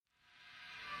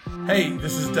Hey,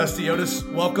 this is Dusty Otis.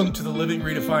 Welcome to the Living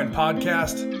Redefined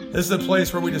podcast. This is a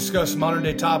place where we discuss modern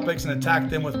day topics and attack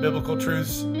them with biblical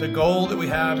truths. The goal that we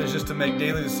have is just to make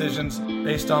daily decisions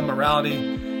based on morality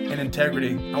and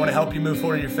integrity. I want to help you move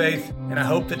forward in your faith, and I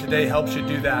hope that today helps you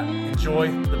do that. Enjoy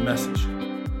the message.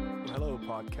 Hello,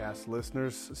 podcast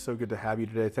listeners. It's so good to have you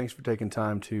today. Thanks for taking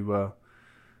time to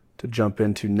jump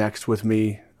into Next with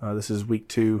me. This is week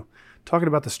 2, talking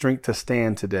about the strength to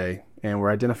stand today, and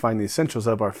we're identifying the essentials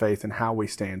of our faith and how we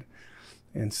stand.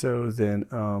 And so then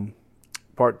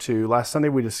part 2, last Sunday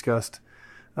we discussed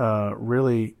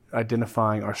really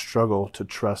identifying our struggle to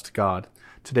trust God.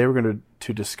 Today we're going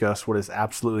to discuss what is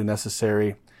absolutely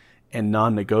necessary and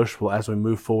non-negotiable as we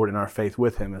move forward in our faith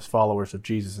with Him as followers of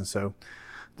Jesus. And so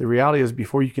the reality is,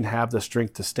 before you can have the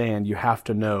strength to stand, you have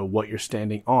to know what you're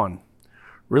standing on,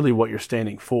 really what you're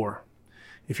standing for.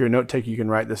 If you're a note taker, you can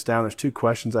write this down. There's 2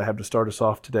 questions I have to start us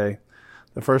off today.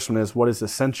 The first one is, what is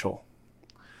essential?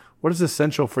 What is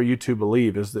essential for you to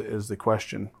believe is the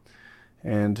question.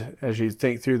 And as you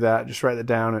think through that, just write it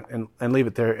down and leave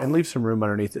it there, and leave some room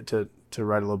underneath it to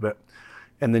write a little bit.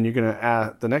 And then you're going to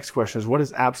ask, the next question is, what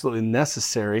is absolutely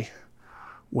necessary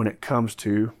when it comes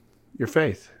to your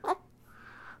faith?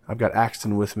 I've got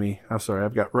Axton with me.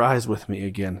 I've got Rise with me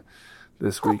again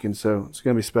this week. And so it's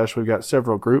going to be special. We've got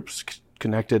several groups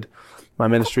connected. My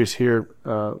ministry's here,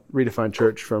 Redefined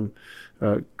Church from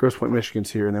Grosse Pointe,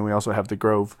 Michigan's here, and then we also have the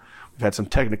Grove. We've had some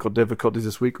technical difficulties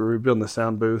this week. We're rebuilding the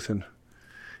sound booth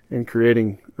and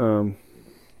creating,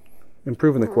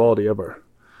 improving the quality of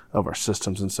our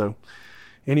systems. And so,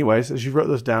 anyways, as you wrote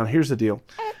those down, here's the deal: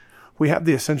 we have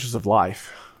the essentials of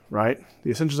life, right?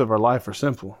 The essentials of our life are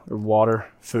simple: they're water,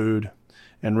 food,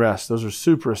 and rest. Those are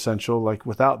super essential. Like,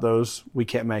 without those, we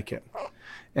can't make it.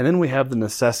 And then we have the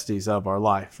necessities of our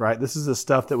life, right? This is the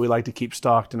stuff that we like to keep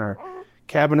stocked in our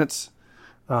cabinets.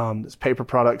 It's paper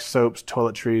products, soaps,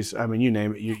 toiletries. I mean, you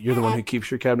name it. You're the one who keeps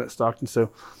your cabinet stocked. And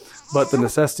so, but the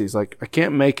necessities, like, I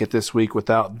can't make it this week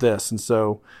without this. And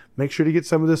so make sure to get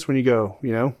some of this when you go,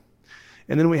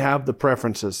 And then we have the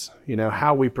preferences,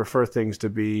 how we prefer things to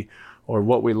be or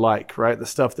what we like, right? The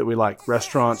stuff that we like,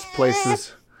 restaurants,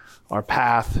 places, our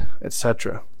path,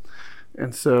 etc.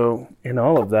 And so in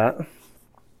all of that,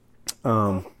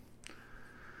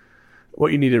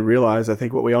 what you need to realize, I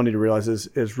think what we all need to realize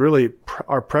is really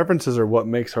our preferences are what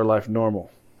makes our life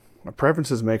normal. Our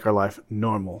preferences make our life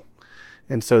normal.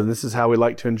 And so this is how we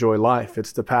like to enjoy life.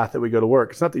 It's the path that we go to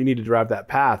work. It's not that you need to drive that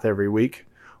path every week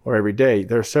or every day.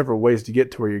 There are several ways to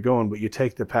get to where you're going, but you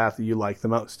take the path that you like the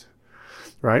most,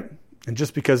 right? And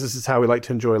just because this is how we like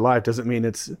to enjoy life doesn't mean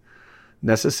it's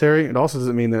necessary. It also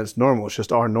doesn't mean that it's normal. It's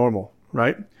just our normal,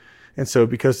 right? And so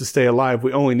because to stay alive,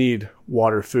 we only need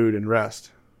water, food, and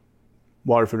rest.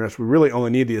 Water, food, and rest. We really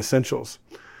only need the essentials.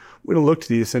 We don't look to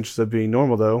the essentials of being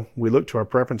normal, though. We look to our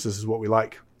preferences as what we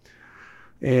like.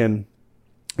 And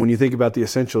when you think about the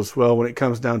essentials, well, when it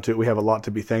comes down to it, we have a lot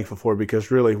to be thankful for, because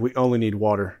really we only need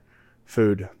water,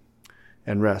 food,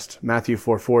 and rest. Matthew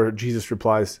 4:4, Jesus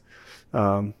replies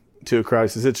to a crowd. He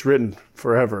says, "It's written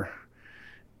forever,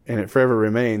 and it forever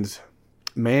remains.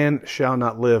 Man shall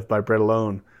not live by bread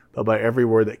alone, but by every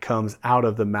word that comes out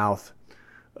of the mouth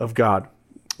of God,"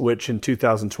 which in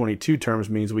 2022 terms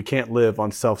means we can't live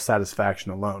on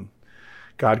self-satisfaction alone.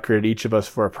 God created each of us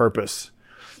for a purpose.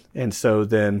 And so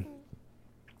then,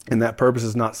 and that purpose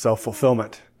is not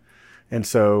self-fulfillment. And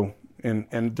so,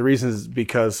 and the reason is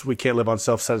because we can't live on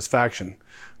self-satisfaction.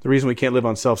 The reason we can't live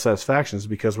on self-satisfaction is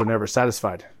because we're never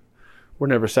satisfied. We're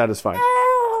never satisfied.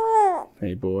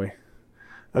 Hey, boy.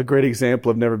 A great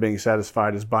example of never being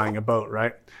satisfied is buying a boat,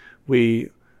 right?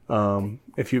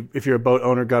 If you're a boat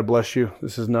owner, God bless you.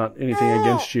 This is not anything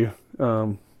against you,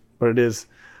 but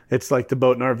it's like the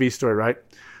boat and RV story, right?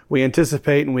 We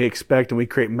anticipate and we expect and we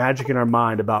create magic in our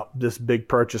mind about this big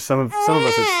purchase.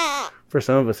 For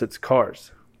some of us, it's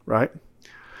cars, right?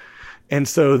 And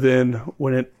so then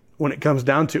when it comes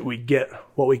down to it, we get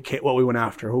what we went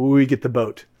after. We get the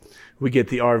boat, we get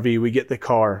the RV, we get the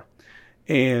car,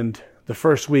 and the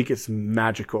first week it's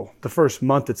magical. The first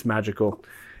month it's magical.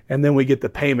 And then we get the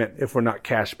payment if we're not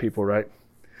cash people, right?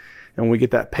 And when we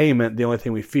get that payment, the only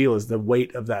thing we feel is the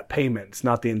weight of that payment. It's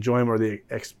not the enjoyment or the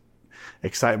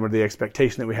excitement or the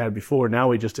expectation that we had before. Now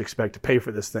we just expect to pay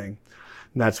for this thing.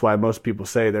 And that's why most people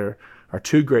say there are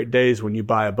 2 great days when you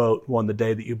buy a boat. One, the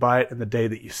day that you buy it, and the day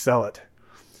that you sell it.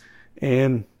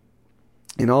 And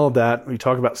in all of that, we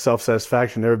talk about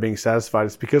self-satisfaction, never being satisfied.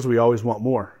 It's because we always want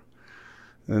more.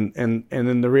 And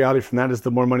then the reality from that is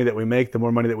the more money that we make, the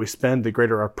more money that we spend, the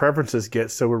greater our preferences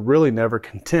get. So we're really never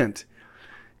content.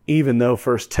 Even though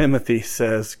 1 Timothy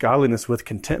says godliness with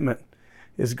contentment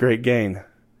is great gain.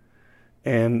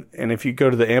 And if you go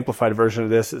to the amplified version of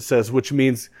this, it says, which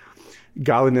means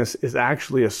godliness is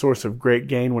actually a source of great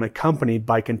gain when accompanied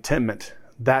by contentment.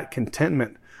 That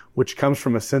contentment which comes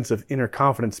from a sense of inner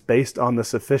confidence based on the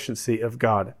sufficiency of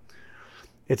God.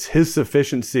 It's his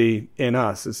sufficiency in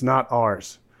us. It's not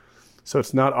ours. So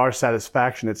it's not our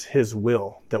satisfaction. It's his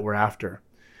will that we're after.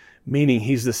 Meaning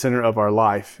he's the center of our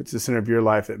life. It's the center of your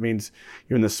life. It means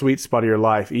you're in the sweet spot of your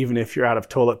life. Even if you're out of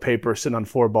toilet paper, sitting on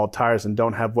 4-ball tires and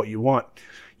don't have what you want,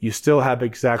 you still have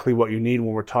exactly what you need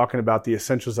when we're talking about the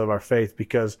essentials of our faith,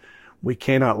 because we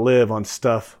cannot live on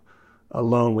stuff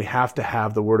alone. We have to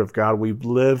have the Word of God. We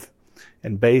live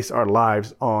and base our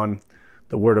lives on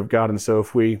the Word of God. And so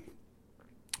if we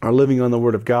are living on the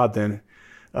Word of God, then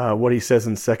what he says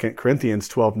in 2 Corinthians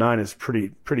 12:9 is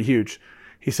pretty huge.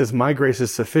 He says, my grace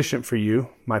is sufficient for you.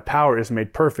 My power is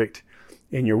made perfect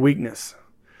in your weakness.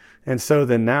 And so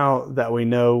then now that we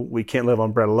know we can't live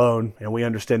on bread alone and we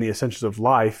understand the essentials of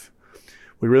life,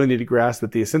 we really need to grasp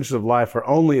that the essentials of life are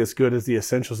only as good as the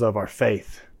essentials of our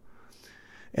faith.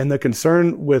 And the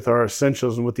concern with our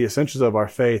essentials and with the essentials of our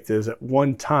faith is at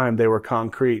one time they were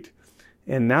concrete,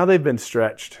 and now they've been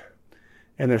stretched.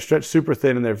 And they're stretched super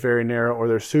thin and they're very narrow, or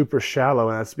they're super shallow.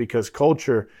 And that's because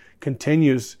culture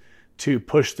continues to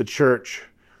push the church,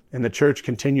 and the church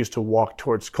continues to walk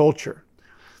towards culture.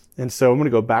 And so I'm going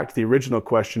to go back to the original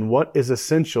question. What is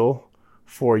essential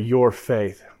for your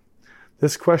faith?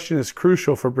 This question is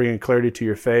crucial for bringing clarity to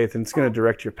your faith, and it's going to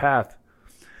direct your path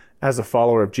as a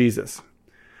follower of Jesus.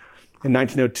 In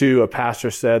 1902, a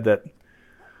pastor said that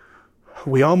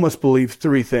we all must believe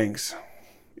three things: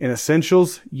 in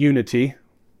essentials, unity;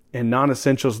 in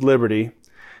non-essentials, liberty;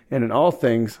 and in all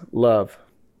things, love.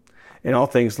 In all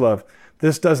things, love.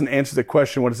 This doesn't answer the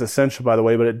question what is essential, by the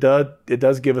way, but it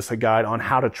does give us a guide on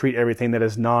how to treat everything that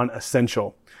is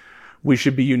non-essential. We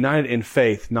should be united in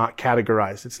faith, not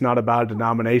categorized. It's not about a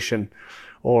denomination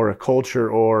or a culture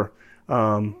or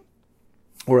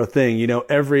a thing. You know,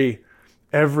 every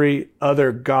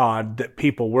other god that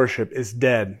people worship is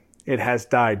dead. It has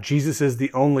died. Jesus is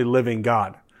the only living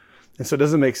God. And so it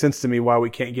doesn't make sense to me why we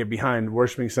can't get behind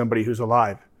worshiping somebody who's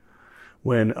alive,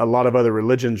 when a lot of other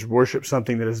religions worship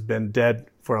something that has been dead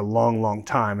for a long, long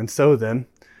time. And so then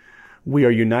we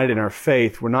are united in our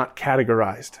faith. We're not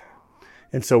categorized.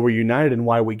 And so we're united in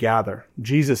why we gather.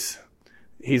 Jesus,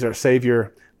 he's our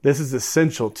Savior. This is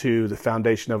essential to the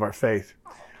foundation of our faith.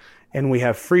 And we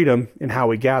have freedom in how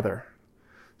we gather.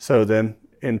 So then,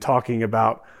 in talking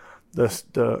about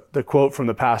the quote from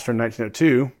the pastor in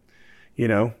 1902, you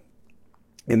know,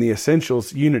 in the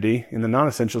essentials, unity; in the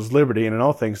non-essentials, liberty; and in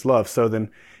all things, love. So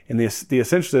then, in the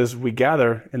essentials is we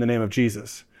gather in the name of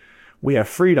Jesus. We have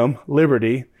freedom,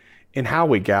 liberty in how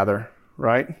we gather,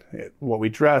 right? What we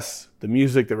dress, the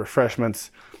music, the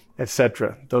refreshments,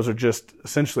 etc. Those are just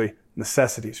essentially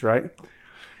necessities, right?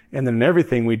 And then in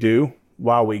everything we do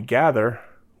while we gather,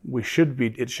 it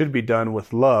should be done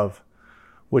with love,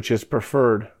 which is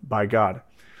preferred by God.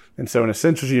 And so in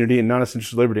essentials, unity; and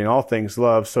non-essentials, liberty; and all things,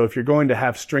 love. So if you're going to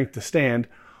have strength to stand,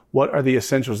 what are the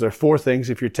essentials? There are 4 things.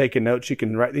 If you're taking notes, you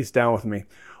can write these down with me.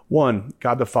 1,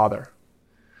 God the Father.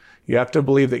 You have to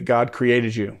believe that God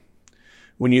created you.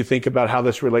 When you think about how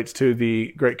this relates to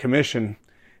the Great Commission,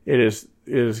 it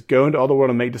is go into all the world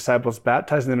and make disciples,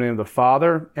 baptizing them in the name of the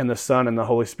Father and the Son and the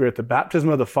Holy Spirit. The baptism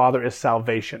of the Father is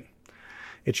salvation.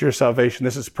 It's your salvation.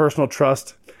 This is personal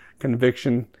trust,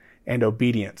 conviction, and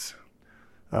obedience.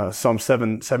 Psalm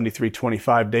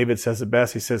 73:25, David says it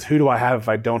best. He says, "Who do I have if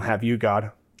I don't have you,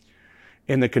 God?"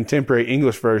 In the contemporary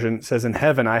English version, it says, "In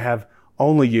heaven I have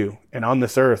only you, and on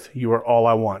this earth you are all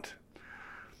I want."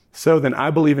 So then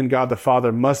I believe in God the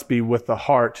Father must be with the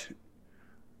heart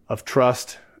of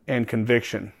trust and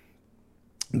conviction.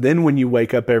 Then when you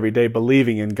wake up every day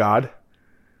believing God,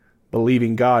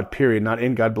 period, not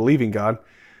in God, believing God,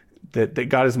 that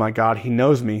God is my God, he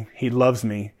knows me, he loves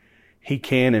me, he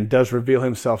can and does reveal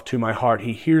himself to my heart.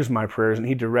 He hears my prayers and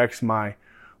he directs my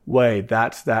way.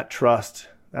 That's that trust.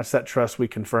 That's that trust we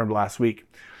confirmed last week.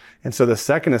 And so the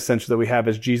second essential that we have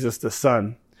is Jesus the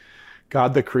Son.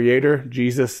 God the Creator,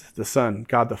 Jesus the Son.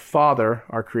 God the Father,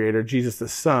 our Creator, Jesus the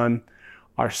Son,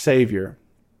 our Savior.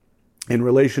 In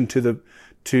relation to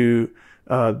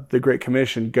the Great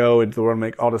Commission, go into the world and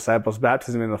make all disciples,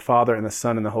 baptism in the Father and the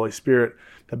Son and the Holy Spirit.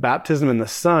 The baptism in the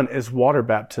Son is water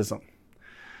baptism.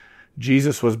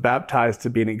 Jesus was baptized to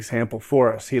be an example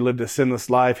for us. He lived a sinless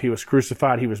life. He was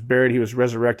crucified. He was buried. He was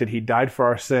resurrected. He died for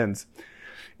our sins.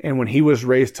 And when he was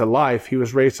raised to life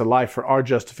for our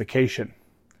justification.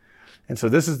 And so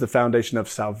this is the foundation of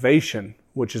salvation,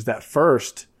 which is that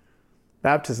first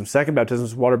baptism. Second baptism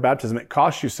is water baptism. It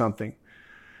costs you something.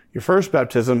 Your first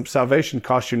baptism, salvation,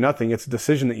 costs you nothing. It's a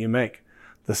decision that you make.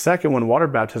 The second one, water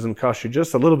baptism, costs you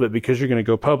just a little bit because you're going to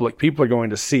go public. People are going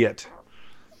to see it.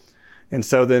 And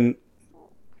so then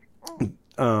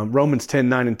Romans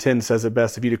 10:9-10 says it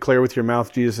best. If you declare with your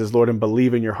mouth Jesus is Lord and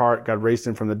believe in your heart God raised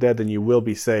him from the dead, then you will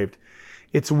be saved.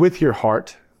 It's with your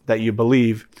heart that you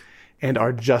believe and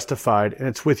are justified, and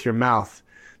it's with your mouth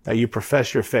that you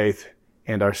profess your faith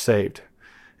and are saved.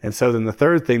 And so then the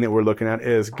third thing that we're looking at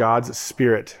is God's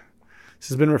Spirit. This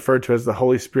has been referred to as the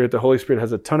Holy Spirit. The Holy Spirit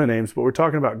has a ton of names, but we're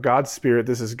talking about God's Spirit.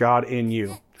 This is God in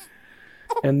you.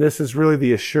 And this is really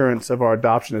the assurance of our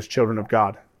adoption as children of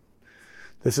God.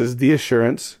 This is the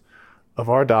assurance of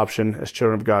our adoption as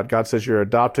children of God. God says you're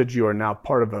adopted. You are now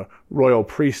part of a royal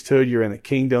priesthood. You're in the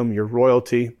kingdom. You're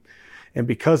royalty. And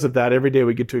because of that, every day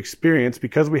we get to experience,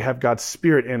 because we have God's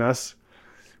Spirit in us,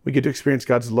 we get to experience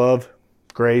God's love,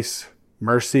 grace,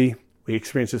 mercy. We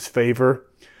experience his favor.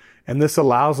 And this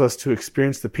allows us to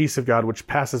experience the peace of God, which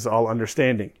passes all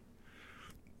understanding.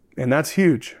 And that's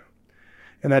huge.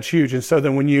 And that's huge. And so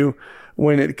then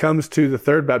when it comes to the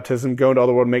third baptism, go into all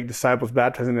the world, make disciples,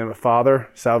 baptizing them in the Father,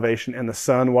 salvation, and the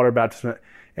Son, water baptism,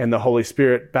 and the Holy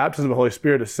Spirit. Baptism of the Holy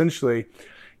Spirit essentially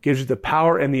gives you the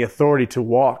power and the authority to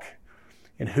walk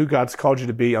in who God's called you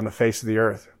to be on the face of the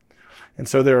earth. And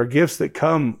so there are gifts that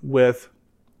come with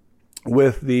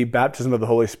the baptism of the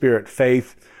Holy Spirit: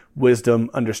 faith, wisdom,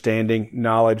 understanding,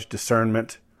 knowledge,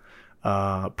 discernment,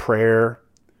 prayer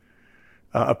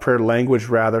language,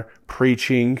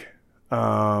 preaching,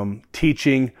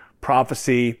 teaching,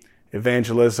 prophecy,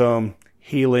 evangelism,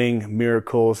 healing,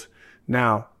 miracles.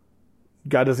 Now,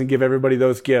 God doesn't give everybody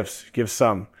those gifts. He gives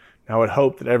some. Now, I would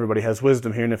hope that everybody has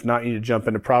wisdom here, and if not, you need to jump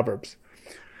into Proverbs.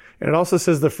 And it also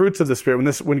says the fruits of the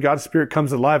Spirit. When God's Spirit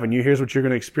comes alive in you, here's what you're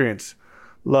going to experience: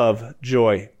 love,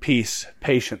 joy, peace,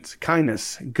 patience,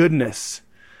 kindness, goodness,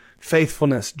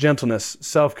 faithfulness, gentleness,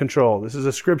 self-control. This is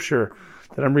a scripture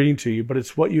that I'm reading to you, but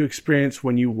it's what you experience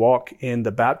when you walk in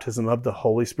the baptism of the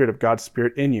Holy Spirit, of God's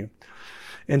Spirit in you.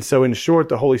 And so in short,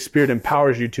 the Holy Spirit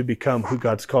empowers you to become who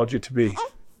God's called you to be.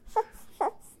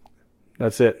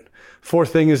 That's it.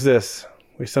 Fourth thing is this.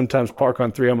 We sometimes park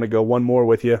on 3. I'm going to go one more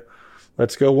with you.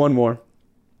 Let's go one more.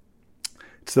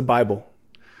 It's the Bible.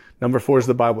 Number 4 is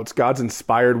the Bible. It's God's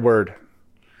inspired word. It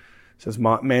says,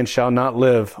 man shall not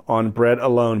live on bread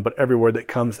alone, but every word that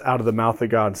comes out of the mouth of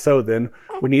God. So then,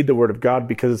 we need the word of God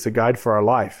because it's a guide for our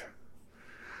life.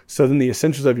 So then the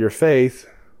essentials of your faith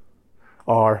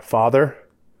are Father,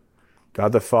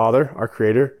 God the Father, our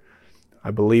Creator. I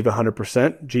believe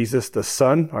 100%. Jesus the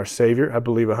Son, our Savior. I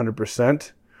believe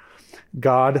 100%.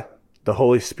 God, the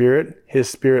Holy Spirit, his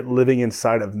Spirit living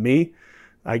inside of me.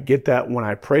 I get that when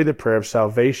I pray the prayer of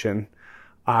salvation.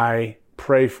 I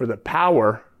pray for the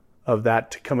power of that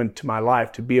to come into my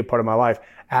life, to be a part of my life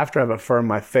after I've affirmed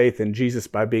my faith in Jesus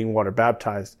by being water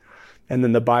baptized. And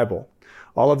then the Bible.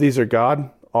 All of these are God.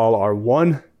 All are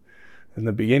one. In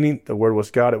the beginning, the Word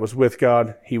was God. It was with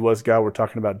God. He was God. We're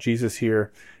talking about Jesus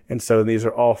here. And so these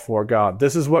are all for God.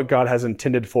 This is what God has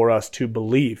intended for us to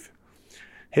believe.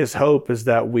 His hope is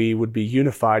that we would be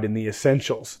unified in the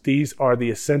essentials. These are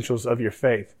the essentials of your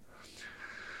faith.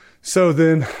 So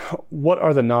then, what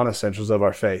are the non-essentials of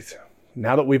our faith?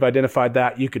 Now that we've identified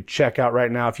that, you could check out right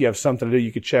now. If you have something to do,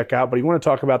 you could check out. But you want to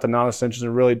talk about the non-essentials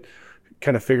and really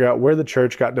kind of figure out where the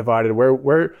church got divided.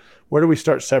 Where do we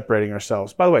start separating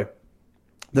ourselves? By the way,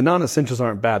 the non-essentials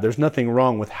aren't bad. There's nothing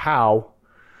wrong with how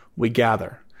we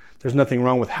gather. There's nothing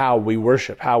wrong with how we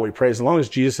worship, how we praise. As long as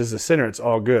Jesus is the center, it's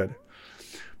all good.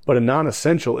 But a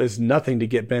non-essential is nothing to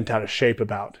get bent out of shape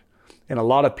about. And a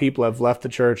lot of people have left the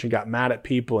church and got mad at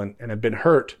people and have been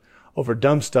hurt over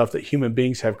dumb stuff that human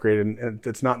beings have created and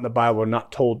that's not in the Bible or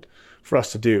not told for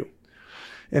us to do.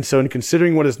 And so in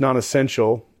considering what is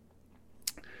non-essential,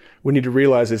 we need to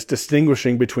realize it's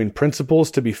distinguishing between principles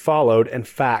to be followed and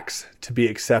facts to be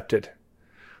accepted.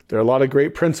 There are a lot of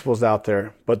great principles out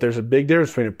there, but there's a big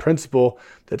difference between a principle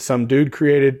that some dude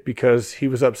created because he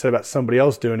was upset about somebody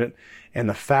else doing it and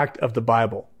the fact of the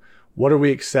Bible. What are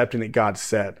we accepting that God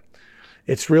said?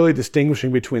 It's really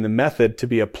distinguishing between the method to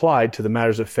be applied to the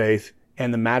matters of faith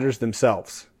and the matters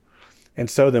themselves. And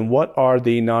so then what are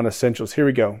the non-essentials? Here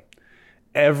we go.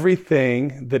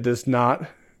 Everything that does not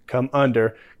come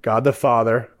under God the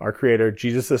Father, our Creator,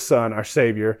 Jesus the Son, our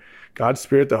Savior, God's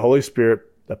Spirit, the Holy Spirit,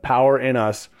 the power in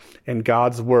us, and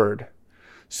God's Word.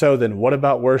 So then what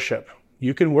about worship?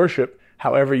 You can worship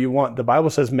however you want. The Bible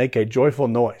says make a joyful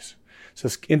noise. It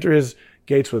says enter his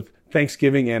gates with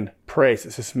thanksgiving and praise.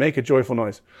 It says make a joyful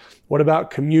noise. What about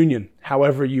communion?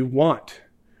 However you want.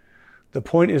 The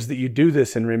point is that you do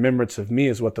this in remembrance of me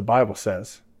is what the Bible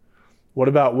says. What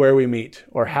about where we meet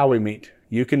or how we meet?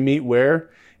 You can meet where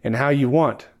and how you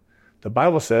want. The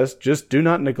Bible says, just do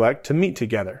not neglect to meet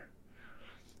together.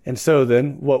 And so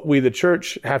then what we, the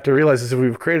church, have to realize is that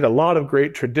we've created a lot of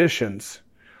great traditions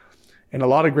and a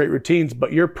lot of great routines,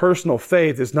 but your personal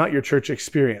faith is not your church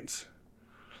experience.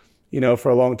 For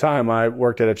a long time, I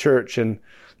worked at a church, and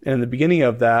in the beginning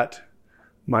of that,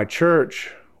 my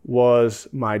church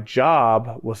my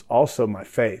job was also my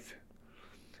faith.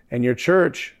 And your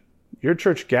church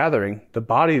gathering, the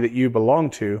body that you belong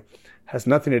to, has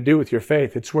nothing to do with your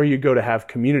faith. It's where you go to have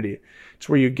community. It's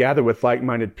where you gather with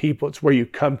like-minded people. It's where you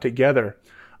come together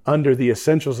under the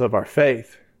essentials of our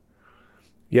faith.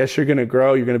 Yes, you're going to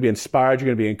grow. You're going to be inspired. You're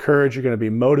going to be encouraged. You're going to be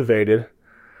motivated.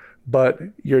 But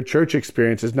your church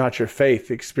experience is not your faith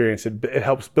experience. It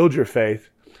helps build your faith.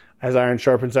 As iron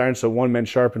sharpens iron, so one man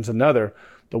sharpens another.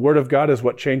 The Word of God is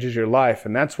what changes your life,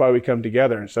 and that's why we come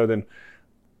together. And so then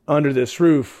under this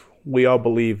roof, we all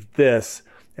believe this,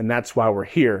 and that's why we're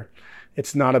here.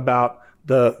 It's not about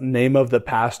the name of the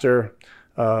pastor,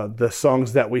 the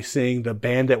songs that we sing, the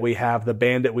band that we have, the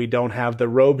band that we don't have, the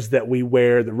robes that we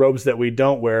wear, the robes that we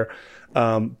don't wear,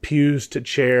 pews to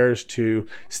chairs to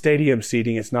stadium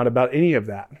seating. It's not about any of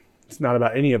that. It's not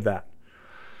about any of that.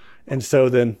 And so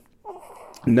then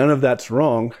none of that's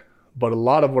wrong, but a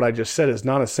lot of what I just said is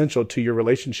not essential to your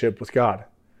relationship with God.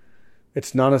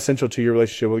 It's not essential to your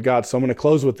relationship with God. So I'm going to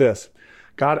close with this.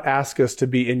 God asks us to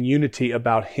be in unity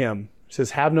about Him. He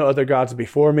says, have no other gods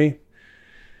before me.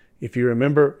 If you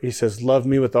remember, He says, love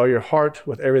me with all your heart,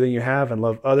 with everything you have, and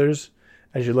love others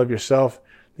as you love yourself.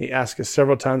 He asks us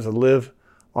several times to live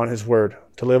on His Word,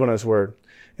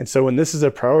 And so when this is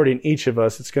a priority in each of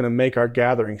us, it's going to make our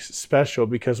gatherings special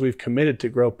because we've committed to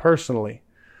grow personally.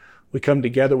 We come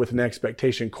together with an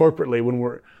expectation corporately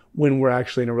when we're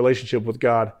actually in a relationship with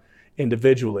God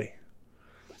individually.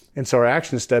 And so our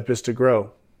action step is to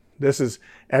grow.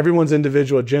 Everyone's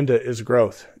individual agenda is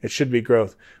growth. It should be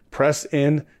growth. Press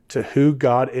in to who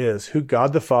God is, who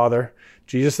God the Father,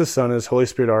 Jesus the Son, and His Holy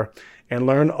Spirit are, and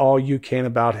learn all you can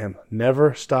about Him.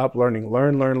 Never stop learning.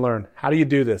 Learn, learn, learn. How do you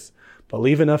do this?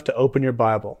 Believe enough to open your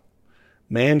Bible.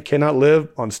 Man cannot live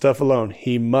on stuff alone.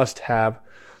 He must have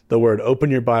the Word. Open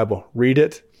your Bible. Read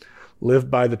it. Live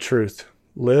by the truth.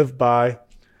 Live by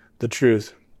the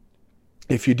truth.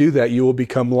 If you do that, you will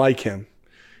become like Him.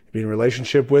 Be in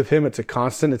relationship with Him. It's a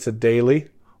constant. It's a daily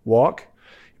walk.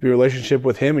 Be in relationship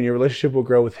with Him, and your relationship will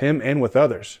grow with Him and with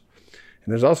others.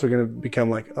 And there's also going to become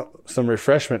like some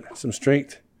refreshment, some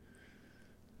strength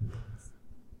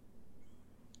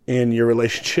in your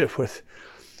relationship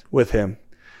with Him.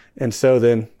 And so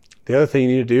then the other thing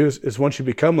you need to do is once you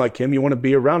become like Him, you want to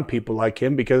be around people like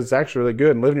Him because it's actually really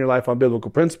good. And living your life on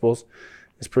biblical principles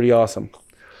is pretty awesome.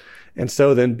 And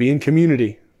so then be in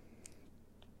community.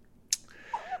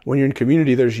 When you're in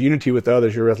community, there's unity with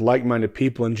others. You're with like-minded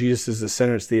people, and Jesus is the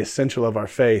center. It's the essential of our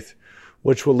faith,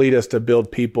 which will lead us to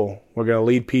build people. We're going to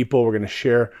lead people. We're going to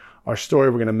share our story.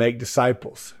 We're going to make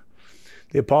disciples.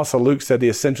 The Apostle Luke said the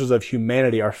essentials of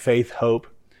humanity are faith, hope,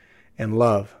 and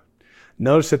love.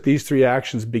 Notice that these three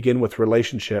actions begin with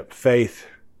relationship: faith,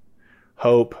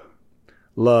 hope,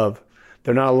 love.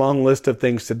 They're not a long list of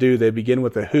things to do. They begin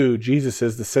with a who. Jesus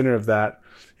is the center of that.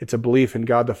 It's a belief in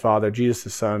God the Father, Jesus the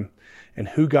Son, and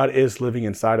who God is living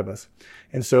inside of us.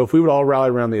 And so if we would all rally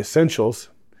around the essentials,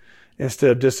 instead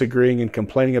of disagreeing and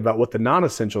complaining about what the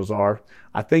non-essentials are,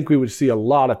 I think we would see a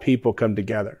lot of people come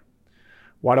together.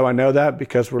 Why do I know that?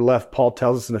 Because Paul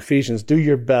tells us in Ephesians, do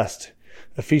your best.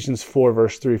 Ephesians 4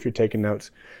 verse 3, if you're taking notes.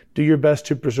 Do your best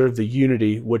to preserve the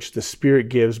unity which the Spirit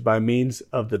gives by means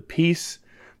of the peace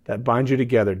that binds you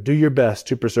together. Do your best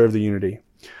to preserve the unity,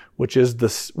 which the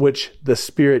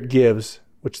Spirit gives,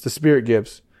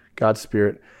 God's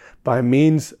Spirit, by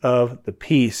means of the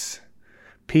peace.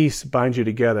 Peace binds you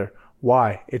together.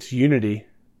 Why? It's unity,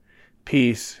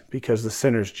 peace, because the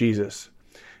center's Jesus.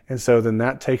 And so then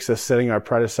that takes us setting our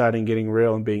pride aside and getting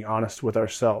real and being honest with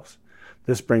ourselves.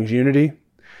 This brings unity.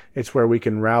 It's where we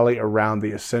can rally around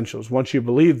the essentials. Once you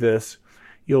believe this,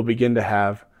 you'll begin to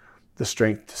have the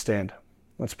strength to stand.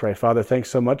 Let's pray. Father, thanks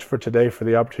so much for today, for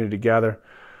the opportunity to gather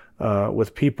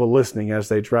with people listening as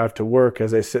they drive to work,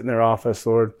 as they sit in their office,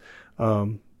 Lord,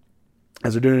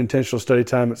 as they're doing intentional study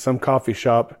time at some coffee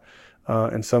shop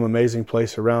in some amazing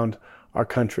place around our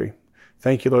country.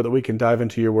 Thank you, Lord, that we can dive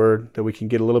into your word, that we can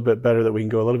get a little bit better, that we can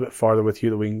go a little bit farther with you,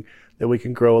 that we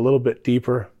can grow a little bit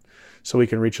deeper so we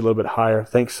can reach a little bit higher.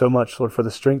 Thanks so much, Lord, for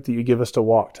the strength that you give us to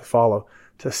walk, to follow,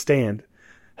 to stand.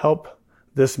 Help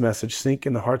this message sink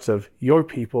in the hearts of your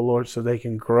people, Lord, so they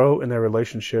can grow in their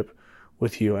relationship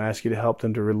with you. I ask you to help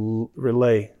them to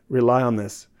rely on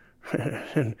this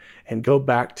and go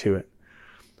back to it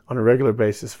on a regular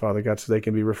basis, Father God, so they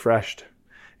can be refreshed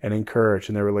and encouraged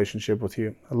in their relationship with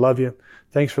you. I love you.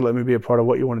 Thanks for letting me be a part of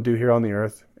what you want to do here on the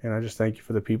earth. And I just thank you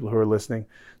for the people who are listening.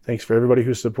 Thanks for everybody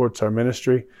who supports our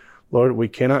ministry. Lord, we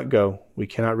cannot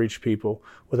reach people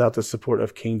without the support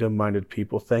of kingdom-minded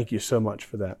people. Thank you so much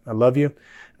for that. I love you,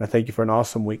 and I thank you for an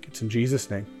awesome week. It's in Jesus'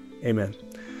 name. Amen.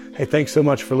 Hey, thanks so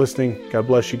much for listening. God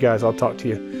bless you guys. I'll talk to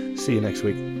you. See you next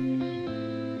week.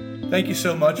 Thank you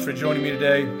so much for joining me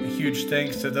today. A huge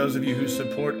thanks to those of you who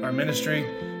support our ministry.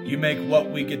 You make what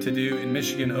we get to do in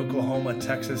Michigan, Oklahoma,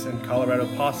 Texas, and Colorado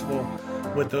possible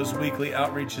with those weekly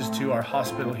outreaches to our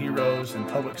hospital heroes and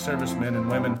public servicemen and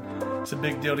women. It's a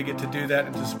big deal to get to do that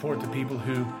and to support the people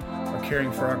who are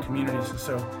caring for our communities. And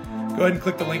so go ahead and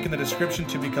click the link in the description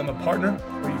to become a partner,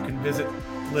 or you can visit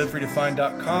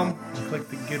liveredefined.com and click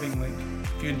the giving link.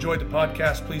 If you enjoyed the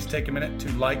podcast, please take a minute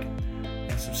to like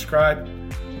and subscribe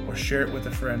or share it with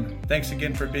a friend. Thanks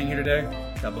again for being here today.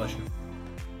 God bless you.